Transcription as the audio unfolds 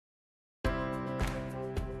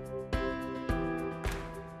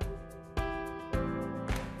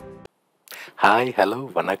Hi, hello,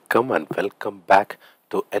 vanakkam, and welcome back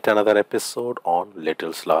to yet another episode on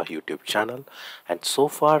Little's Law YouTube channel. And so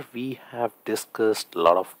far, we have discussed a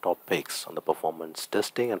lot of topics on the performance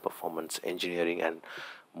testing and performance engineering, and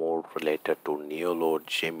more related to Neoload,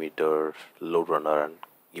 JMeter, Load Runner, and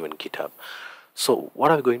even GitHub. So,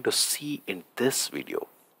 what are we going to see in this video?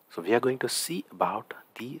 So, we are going to see about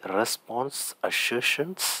the response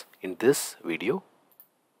assertions in this video,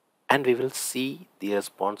 and we will see the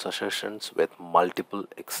response assertions with multiple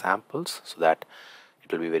examples so that it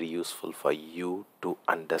will be very useful for you to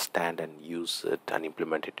understand and use it and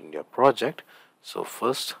implement it in your project. So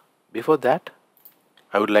first, before that,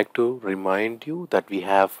 I would like to remind you that we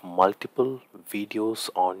have multiple videos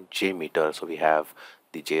on JMeter. So we have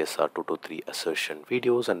the JSR 223 assertion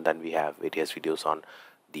videos, and then we have various videos on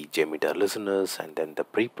the JMeter listeners, and then the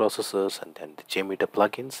preprocessors, and then the JMeter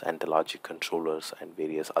plugins, and the logic controllers, and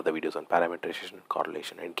various other videos on parameterization and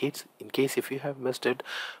correlation. In case if you have missed it,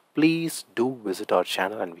 please do visit our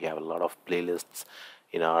channel, and we have a lot of playlists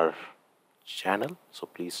in our channel. So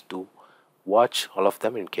please do watch all of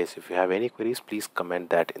them. In case if you have any queries, please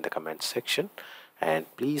comment that in the comment section, and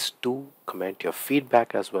please do comment your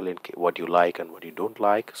feedback as well in what you like and what you don't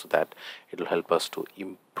like, so that it will help us to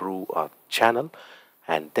improve our channel.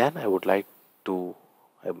 And then I would like to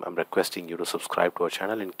I'm requesting you to subscribe to our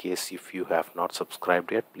channel. In case if you have not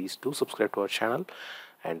subscribed yet, please do subscribe to our channel.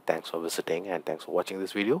 And thanks for visiting, and thanks for watching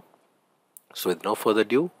this video. So with no further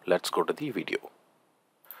ado, let's go to the video.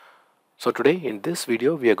 So today in this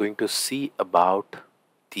video, we are going to see about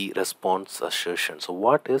the response assertion. So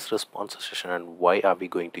what is response assertion and why are we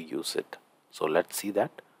going to use it? So let's see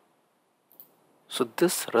that. So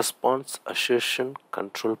this response assertion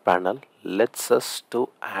control panel lets us to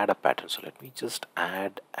add a pattern. So let me just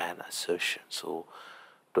add an assertion. So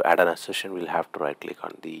to add an assertion, we'll have to right click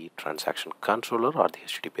on the transaction controller or the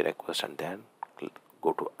HTTP request, and then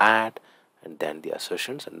go to add, and then the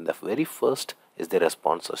assertions, and the very first is the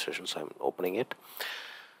response assertion. So I'm opening it.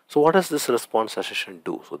 So what does this response assertion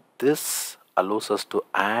do? So this allows us to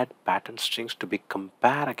add pattern strings to be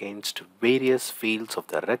compared against various fields of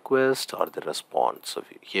the request or the response. So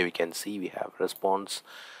here we can see we have response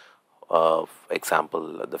of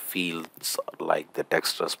example, the fields like the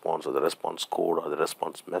text response or the response code or the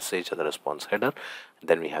response message or the response header. And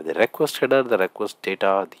then we have the request header, the request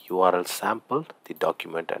data, the URL sample, the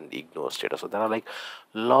document, and the ignore status. So there are like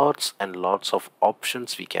lots and lots of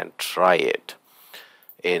options we can try it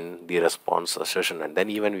in the response assertion, and then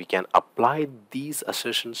even we can apply these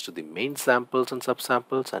assertions to the main samples and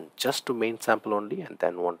subsamples, and just to main sample only, and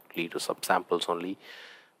then only to subsamples only.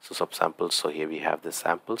 So subsamples, so here we have the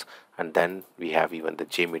samples, and then we have even the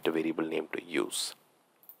JMeter variable name to use.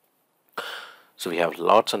 So we have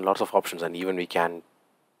lots and lots of options, and even we can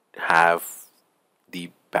have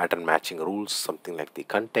the pattern matching rules, something like the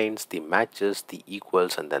contains, the matches, the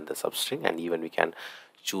equals, and then the substring, and even we can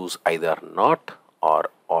choose either not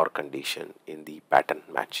or condition in the pattern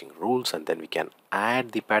matching rules, and then we can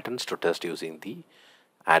add the patterns to test using the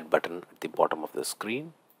add button at the bottom of the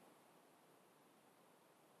screen.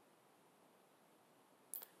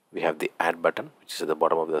 We have the add button which is at the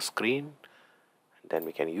bottom of the screen, and then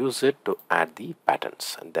we can use it to add the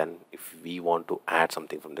patterns. And then if we want to add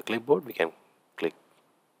something from the clipboard, we can click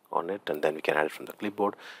on it, and then we can add it from the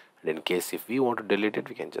clipboard. And in case if we want to delete it,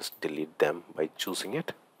 we can just delete them by choosing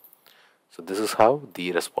it. So this is how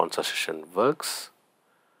the response assertion works.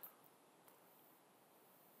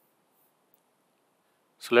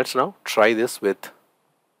 So let's now try this with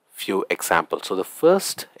few examples. So the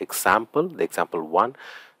first example, the example 1,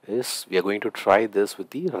 is we are going to try this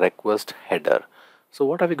with the request header. So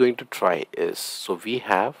what are we going to try is, so we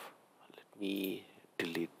have, let me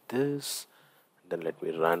delete this, then let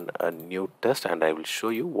me run a new test, and I will show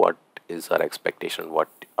you what is our expectation, what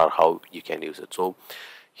or how you can use it. So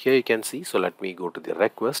here you can see, so let me go to the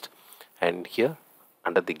request, and here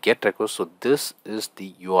under the get request, so this is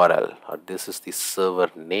the URL or this is the server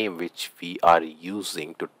name which we are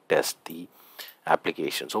using to test the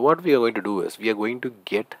application. So what we are going to do is we are going to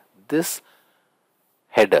get this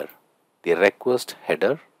header, the request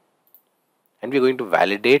header, and we're going to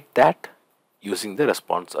validate that using the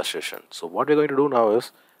response assertion. So what we're going to do now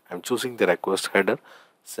is I'm choosing the request header,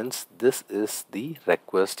 since this is the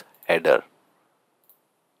request header.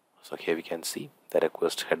 So here we can see the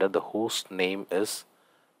request header, the host name is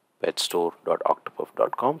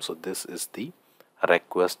petstore.octopuff.com. so this is the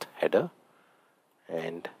request header,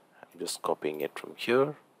 and I'm just copying it from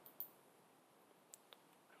here,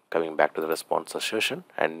 coming back to the response assertion,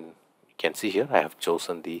 and you can see here I have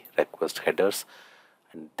chosen the request headers,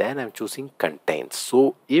 and then I'm choosing contains.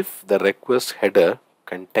 So if the request header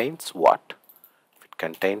contains what?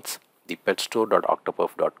 contains the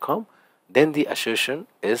petstore.octopuff.com, then the assertion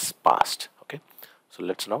is passed. Okay, so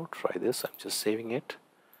let's now try this. I'm just saving it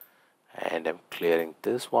and I'm clearing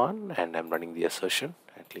this one and I'm running the assertion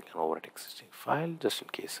and clicking over at existing file just in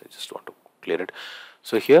case I just want to clear it.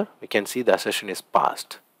 So here we can see the assertion is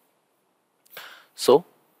passed. So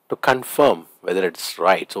to confirm whether it's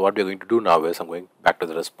right, so what we're going to do now is I'm going back to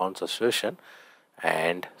the response assertion,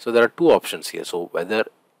 and so there are two options here. So whether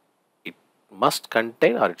it must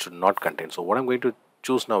contain or it should not contain. So what I'm going to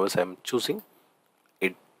choose now is I'm choosing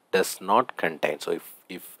it does not contain. So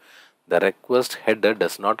if the request header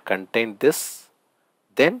does not contain this,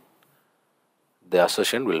 then the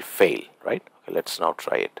assertion will fail, right? Okay, let's now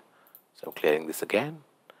try it. So I'm clearing this again,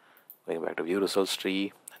 going back to view results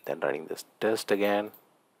tree and then running this test again.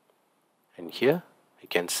 And here you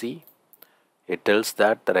can see it tells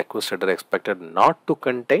that the request header expected not to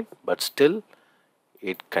contain, but still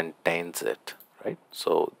it contains it, right?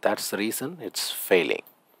 So that's the reason it's failing.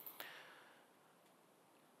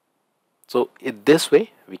 So in this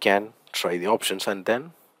way we can try the options and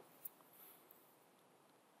then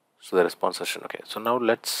so the response session. Okay, so now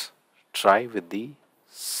let's try with the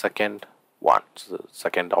second one. So the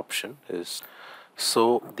second option is,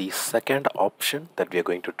 so the second option that we are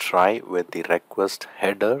going to try with the request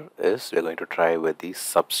header is we're going to try with the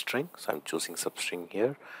substring. So I'm choosing substring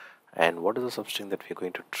here, and what is the substring that we're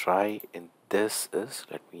going to try in this is,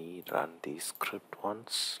 let me run the script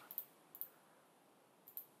once,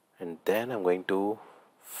 and then I'm going to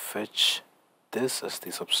fetch this as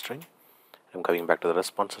the substring. I'm coming back to the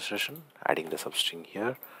response assertion, adding the substring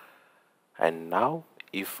here, and now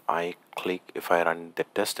if I run the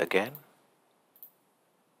test again,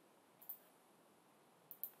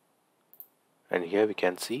 and here we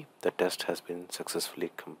can see the test has been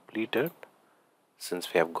successfully completed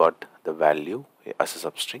since we have got the value as a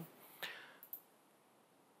substring.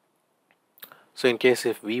 So in case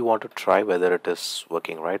if we want to try whether it is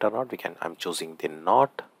working right or not, we can, I'm choosing the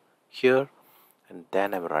not here, and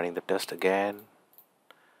then I'm running the test again,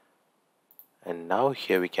 and now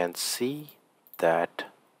here we can see that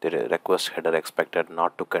the request header expected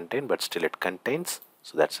not to contain, but still it contains.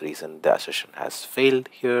 So that's the reason the assertion has failed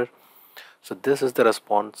here. So this is the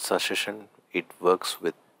response assertion. It works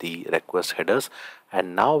with the request headers,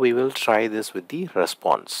 and now we will try this with the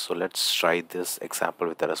response. So let's try this example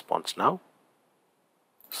with the response now.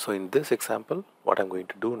 So in this example, what I'm going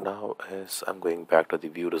to do now is I'm going back to the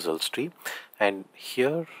view results tree, and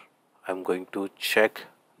here I'm going to check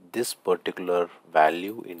this particular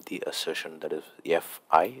value in the assertion, that is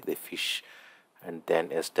fi, the fish, and then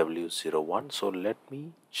sw01. So let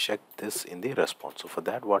me check this in the response. So for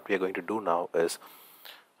that, what we are going to do now is,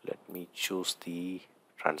 let me choose the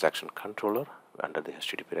transaction controller under the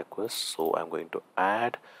HTTP request. So I'm going to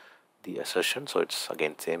add the assertion. So it's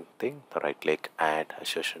again same thing, the right click, add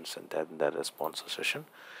assertions, and then the response assertion.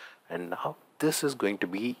 And now this is going to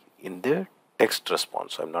be in the text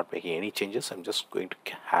response. So I'm not making any changes. I'm just going to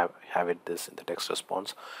have it this in the text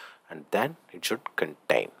response, and then it should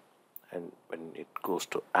contain. And when it goes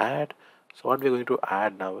to add, so what we're going to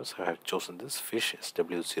add now is, I have chosen this fish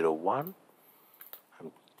SW01.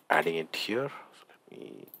 I'm adding it here. So let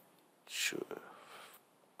me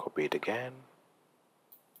copy it again,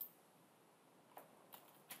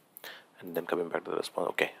 and then coming back to the response.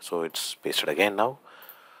 Okay, so it's pasted again now.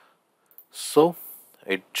 So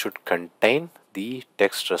it should contain the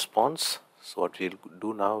text response. So what we'll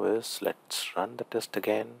do now is, let's run the test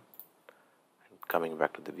again, and coming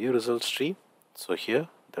back to the view results tree. So here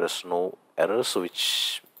there is no error, so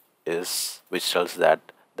which tells that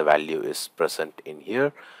the value is present in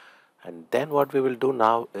here. And then what we will do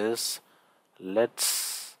now is,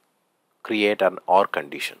 let's create an OR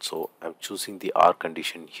condition. So I'm choosing the OR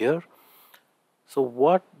condition here. So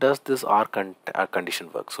what does this OR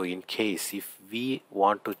condition work? So in case if we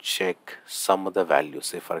want to check some of the values,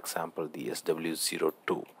 say for example the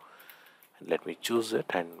SW02, and let me choose it,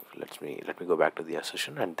 and let me go back to the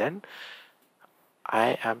assertion, and then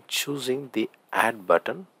I am choosing the add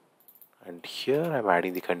button, and here I'm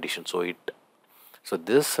adding the condition. So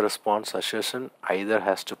this response assertion either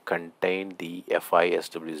has to contain the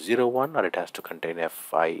FISW01 or it has to contain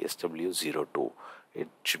FISW02. It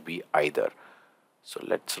should be either. So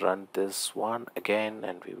let's run this one again,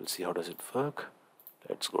 and we will see how does it work.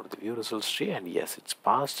 Let's go to the view results tree, and yes, it's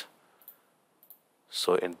passed.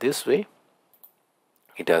 So in this way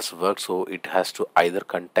it has worked. So it has to either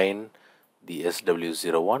contain the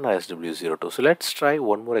SW01 or SW02. So let's try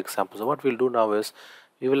one more example. So what we'll do now is,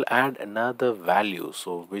 we will add another value,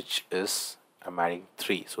 so which is, I'm adding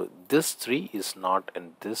 3. So this 3 is not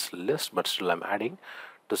in this list, but still I'm adding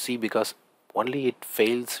to see, because only it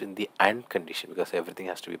fails in the AND condition because everything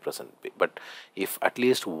has to be present. But if at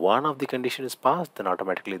least one of the condition is passed, then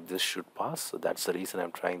automatically this should pass. So that's the reason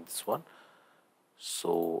I'm trying this one.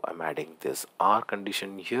 So I'm adding this R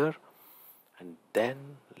condition here, and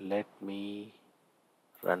then let me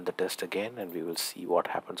run the test again and we will see what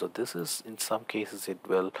happens. So this is, in some cases it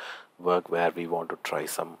will work where we want to try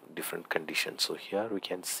some different conditions. So here we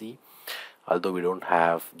can see, although we don't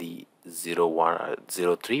have the 0 1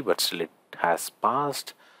 0 3, but still it has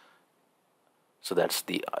passed. So that's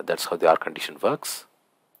how the R condition works.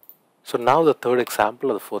 So now the third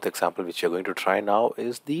example or the fourth example which you're going to try now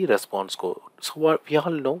is the response code. So what we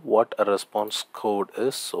all know what a response code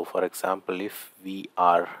is. So for example, if we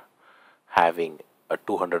are having a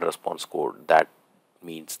 200 response code, that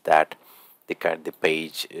means that the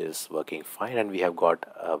page is working fine and we have got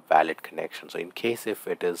a valid connection. So in case if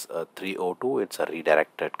it is a 302, it's a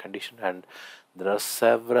redirected condition, and there are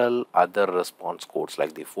several other response codes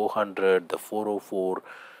like the 400, the 404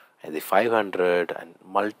 and the 500, and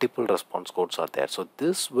multiple response codes are there. So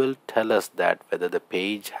this will tell us that whether the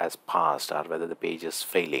page has passed or whether the page is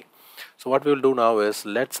failing. So what we will do now is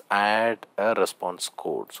let's add a response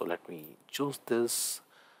code. So let me choose this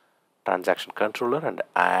transaction controller and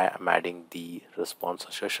I'm adding the response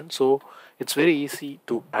assertion. So it's very easy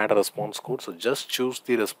to add a response code. So just choose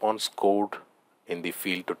the response code in the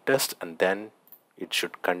field to test, and then it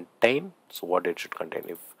should contain, so what it should contain,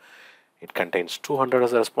 if it contains 200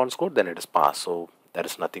 as a response code, then it is passed. So there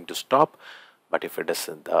is nothing to stop. But if it is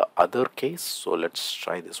in the other case, so let's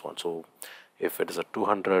try this one. So if it is a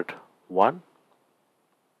 201,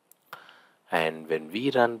 and when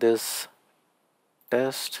we run this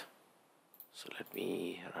test, so let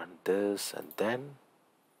me run this, and then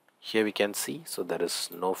here we can see, so there is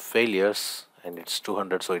no failures and it's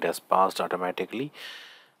 200, so it has passed automatically.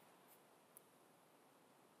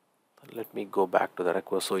 Let me go back to the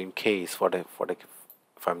request. So in case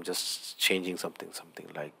if I'm just changing something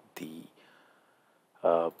like the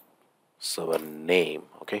server name,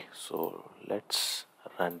 okay, so let's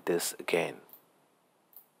run this again.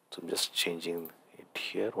 So I'm just changing it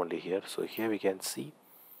here, only here. So here we can see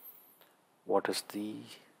what is the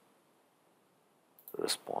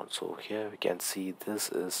response. So here we can see this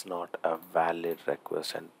is not a valid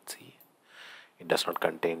request, and see it does not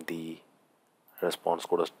contain the response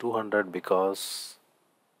code as 200 because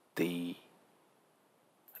the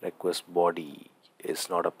request body is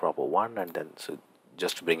not a proper one. And then, so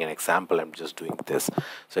just to bring an example, I'm just doing this.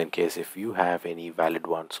 So in case if you have any valid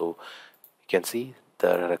one, so you can see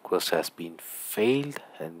the request has been failed,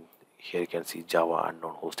 and here you can see Java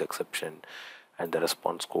unknown host exception, and the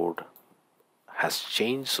response code has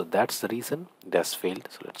changed. So that's the reason it has failed.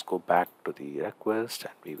 So let's go back to the request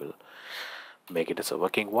and we will make it as a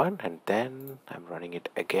working one, and then I'm running it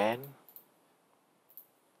again,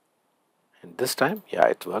 and this time, yeah,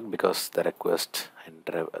 it worked because the request and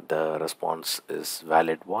the response is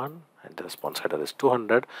valid one and the response header is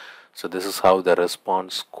 200. So this is how the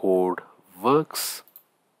response code works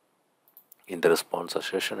in the response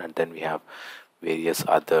assertion. And then we have various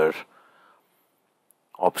other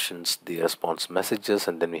options, the response messages,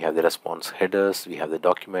 and then we have the response headers, we have the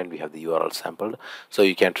document, we have the URL sampled. So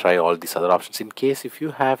you can try all these other options. In case if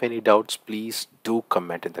you have any doubts, please do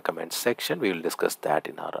comment in the comment section. We will discuss that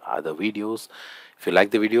in our other videos. If you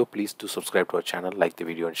like the video, please do subscribe to our channel, like the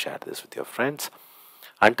video and share this with your friends.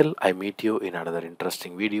 Until I meet you in another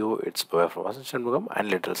interesting video, it's Bhavya from Vasan Shanmugam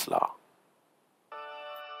and Little's Law.